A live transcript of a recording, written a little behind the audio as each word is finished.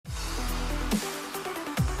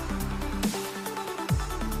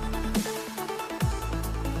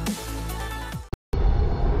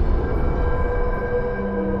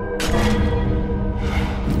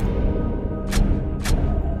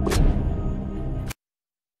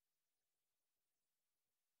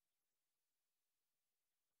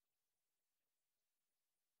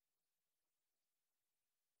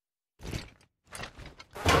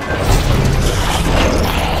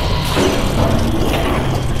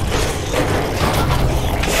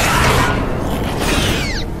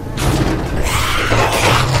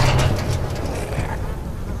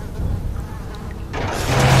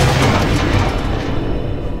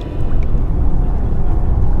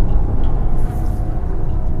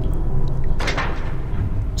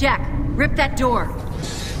Jack, rip that door.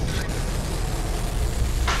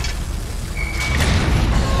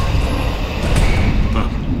 Huh.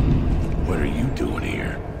 What are you doing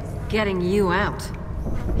here? Getting you out.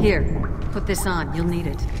 Here, put this on. You'll need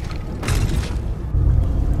it.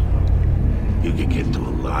 You could get into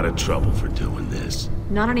a lot of trouble for doing this.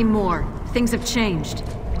 Not anymore. Things have changed.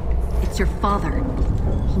 It's your father.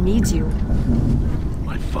 He needs you.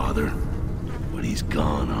 My father? But he's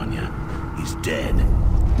gone, Anya. He's dead.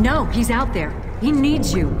 No, he's out there. He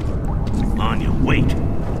needs you. Anya, wait.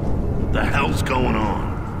 What the hell's going on?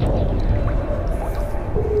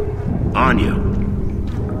 Anya.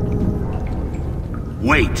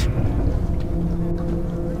 Wait.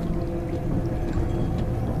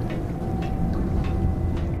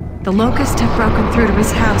 The Locusts have broken through to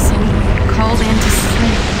his house and he called in to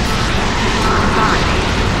sleep. Goodbye.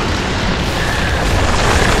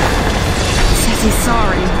 He says he's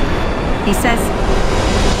sorry. He says...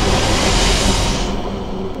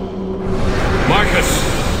 Marcus,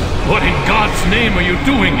 what in God's name are you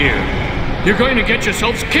doing here? You're going to get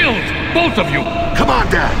yourselves killed, both of you! Come on,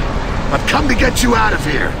 Dad! I've come to get you out of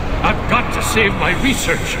here! I've got to save my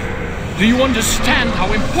research. Do you understand how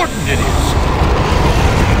important it is?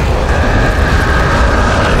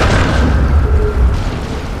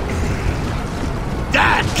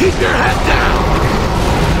 Dad, keep your head down!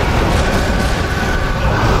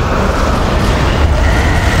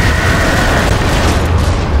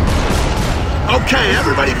 Okay,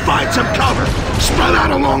 everybody find some cover! Spread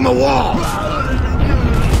out along the wall!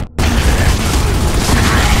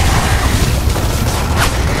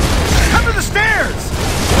 Come to the stairs!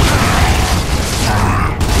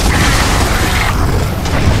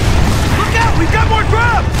 Look out! We've got more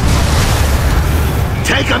grubs!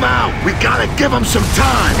 Take him out! We gotta give him some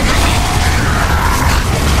time!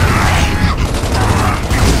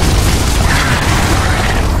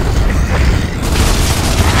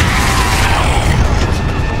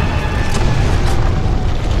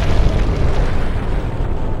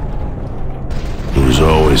 It was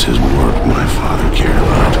always his work my father cared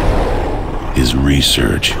about. His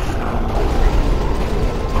research.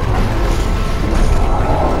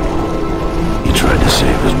 He tried to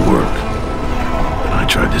save his work. I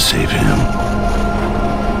tried to save him.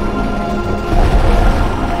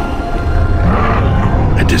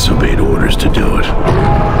 I disobeyed orders to do it,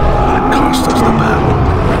 but it cost us the battle.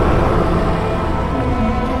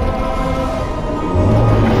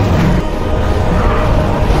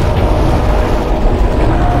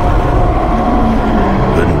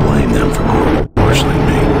 Couldn't blame them for court-martialing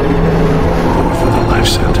me, or for the life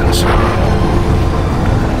sentence.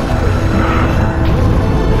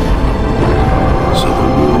 So the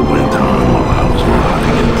war went on while I was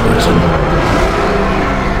rotting in prison.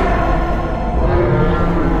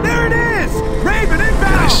 There it is! Raven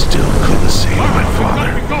inbound! I still couldn't save my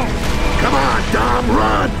father. Come on, Dom,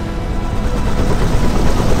 run!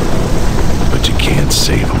 But you can't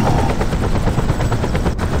save them all.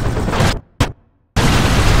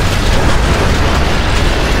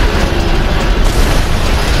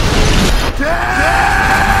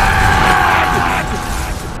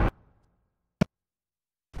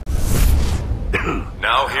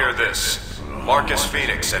 Now hear this. Marcus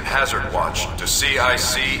Phoenix and Hazard Watch to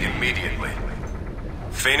CIC immediately.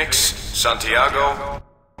 Phoenix, Santiago,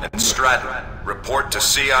 and Stratton, report to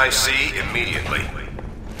CIC immediately.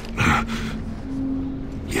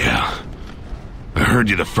 Yeah. I heard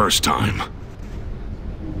you the first time.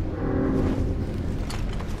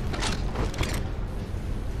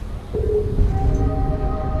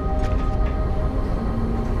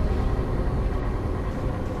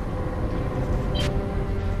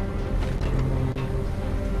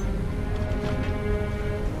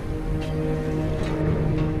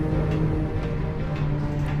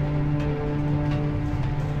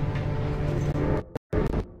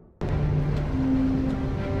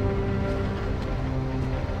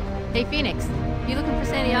 Hey, Phoenix. You looking for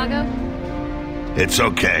Santiago? It's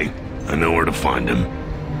okay. I know where to find him.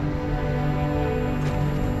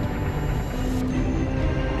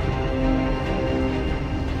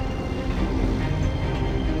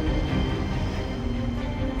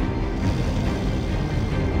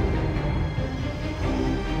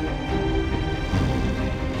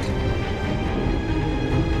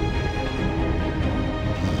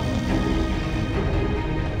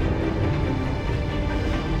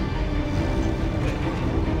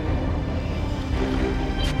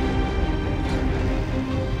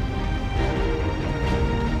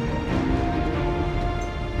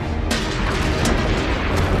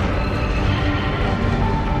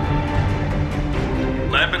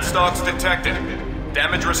 Stalks detected.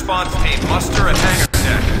 Damage response team, muster at hangar.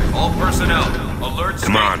 deck. All personnel, alert.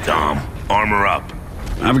 Come on, Dom. Armor up.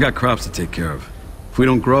 I've got crops to take care of. If we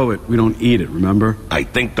don't grow it, we don't eat it, remember? I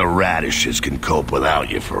think the radishes can cope without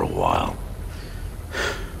you for a while.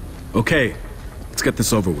 Okay, let's get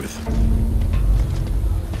this over with.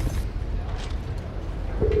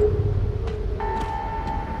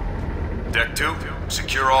 Deck 2,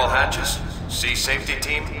 secure all hatches. Sea safety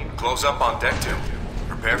team, close up on Deck 2.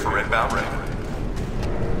 Prepare for inbound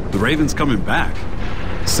Raven. The Raven's coming back.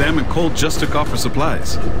 Sam and Cole just took off for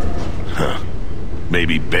supplies. Huh.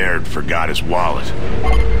 Maybe Baird forgot his wallet.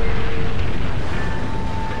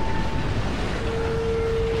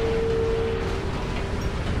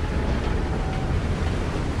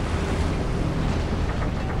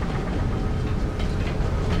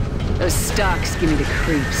 Those stocks give me the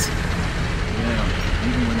creeps. Yeah,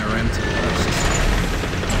 even when they're empty, it's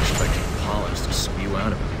just expecting polyps to spew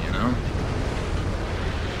out of them, you know?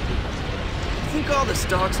 You think all the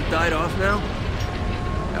stocks have died off now?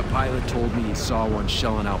 That pilot told me he saw one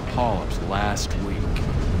shelling out polyps last week.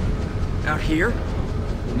 Out here?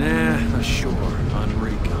 Nah, ashore, on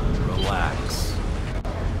recon. Relax.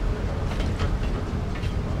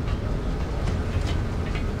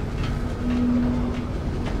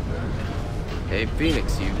 Hey,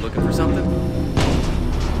 Phoenix, you looking for something?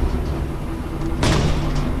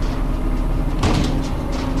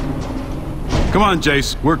 Come on,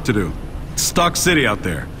 Jace, work to do. It's Stock City out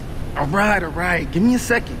there. All right. Give me a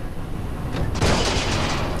second.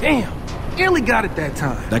 Damn, nearly got it that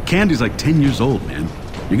time. That candy's like 10 years old, man.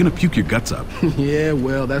 You're gonna puke your guts up. Yeah,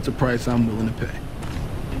 well, that's a price I'm willing to pay.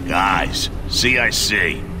 Guys,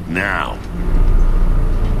 CIC, now.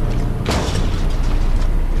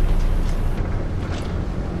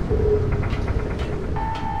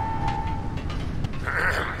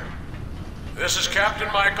 This is Captain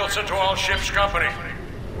Michelson to all ship's company.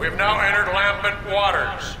 We have now entered lambent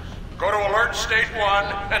waters. Go to alert state 1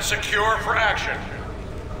 and secure for action.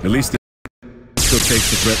 At least it still takes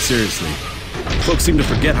the threat seriously. Folks seem to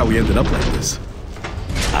forget how we ended up like this.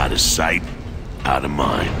 Out of sight, out of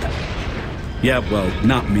mind. Yeah, well,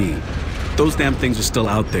 not me. Those damn things are still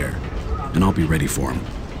out there, and I'll be ready for them.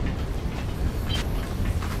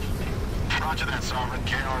 Roger that, Sovereign.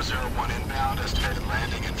 KR-01 inbound, estimated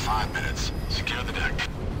landing in 5 minutes. Secure the deck.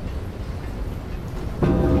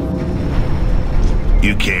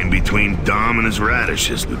 You came between Dom and his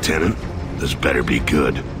radishes, Lieutenant. This better be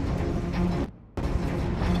good.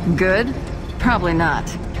 Good? Probably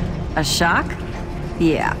not. A shock?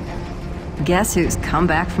 Yeah. Guess who's come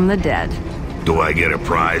back from the dead? Do I get a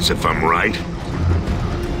prize if I'm right?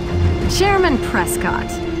 Chairman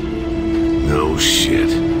Prescott. No shit.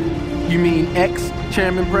 You mean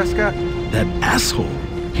ex-Chairman Prescott? That asshole.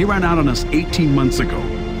 He ran out on us 18 months ago.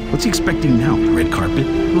 What's he expecting now, the red carpet?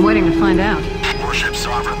 I'm waiting to find out. Warship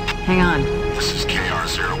Sovereign. Hang on. This is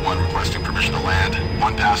KR-01 requesting permission to land.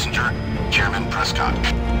 1 passenger, Chairman Prescott.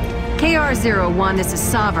 KR-01, this is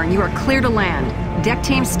Sovereign. You are clear to land. Deck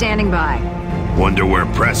team standing by. Wonder where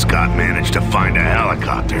Prescott managed to find a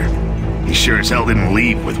helicopter. He sure as hell didn't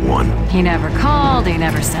leave with one. He never called, he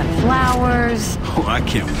never sent flowers. Oh, I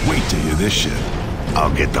can't wait to hear this shit.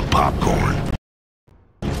 I'll get the popcorn.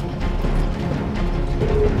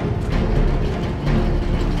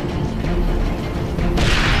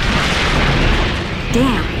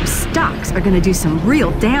 Damn, those stocks are gonna do some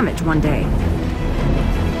real damage one day.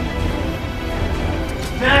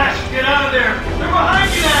 Nash, get out of there! They're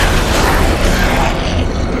behind you now!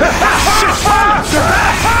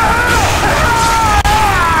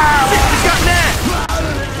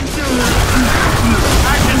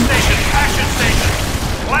 Action station!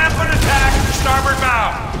 Lamp and attack, starboard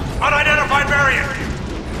bow. Unidentified variant.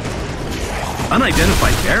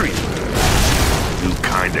 Unidentified variant? New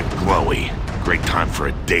kind of glowy. Great time for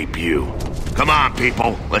a debut. Come on,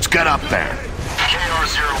 people. Let's get up there.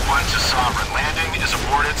 KR-01 to Sovereign. Landing is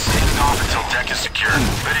aborted. Standing off until deck is secured.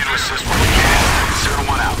 Ready to assist when we can.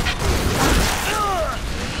 01 out.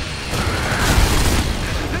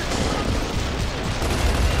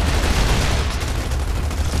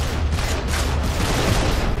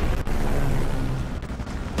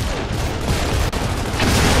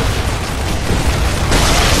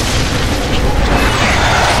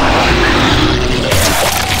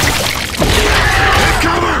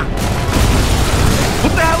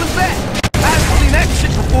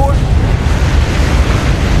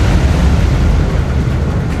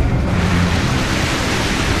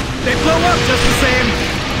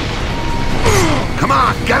 Come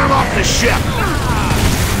on, get him off the ship!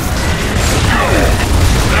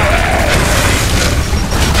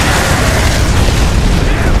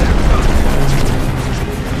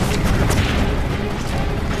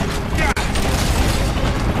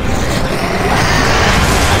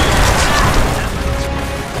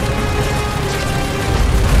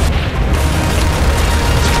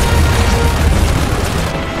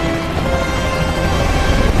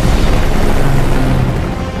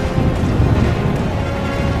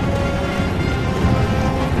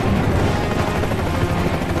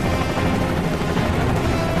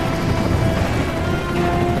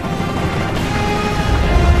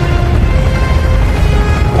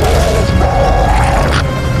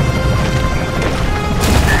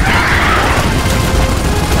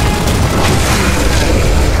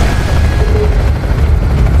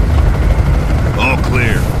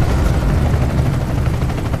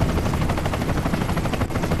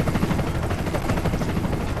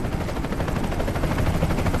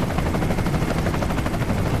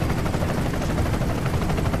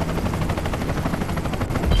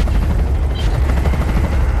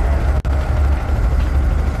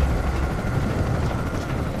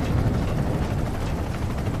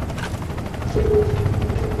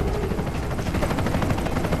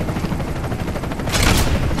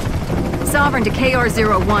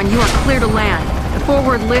 KR-01, you are clear to land. The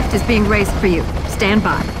forward lift is being raised for you. Stand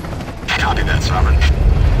by. Copy that, Sovereign.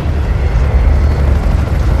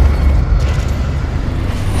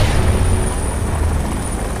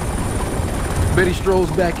 Bet he strolls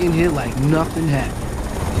back in here like nothing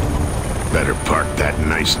happened. Better park that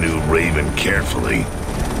nice new Raven carefully.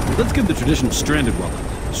 Let's give the traditional stranded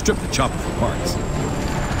welcome. Strip the chopper for parts.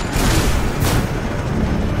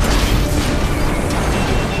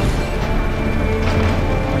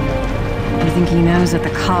 You think he knows that the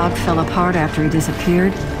cog fell apart after he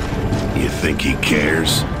disappeared? You think he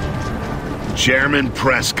cares? Chairman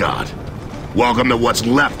Prescott, welcome to what's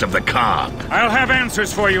left of the cog. I'll have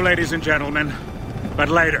answers for you, ladies and gentlemen. But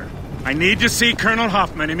later. I need to see Colonel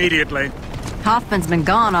Hoffman immediately. Hoffman's been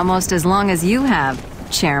gone almost as long as you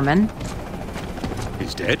have, Chairman.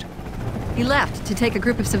 He's dead? He left to take a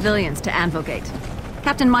group of civilians to Anvilgate.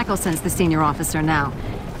 Captain Michelson's the senior officer now.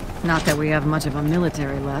 Not that we have much of a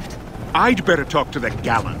military left. I'd better talk to the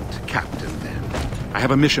gallant captain, then. I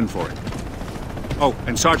have a mission for him. Oh,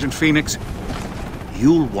 and Sergeant Phoenix,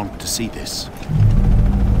 you'll want to see this.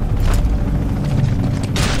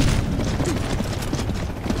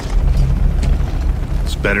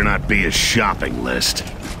 This better not be a shopping list.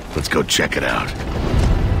 Let's go check it out.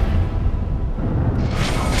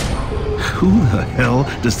 Who the hell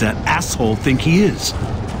does that asshole think he is?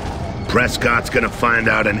 Prescott's gonna find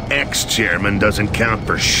out an ex-chairman doesn't count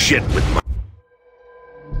for shit with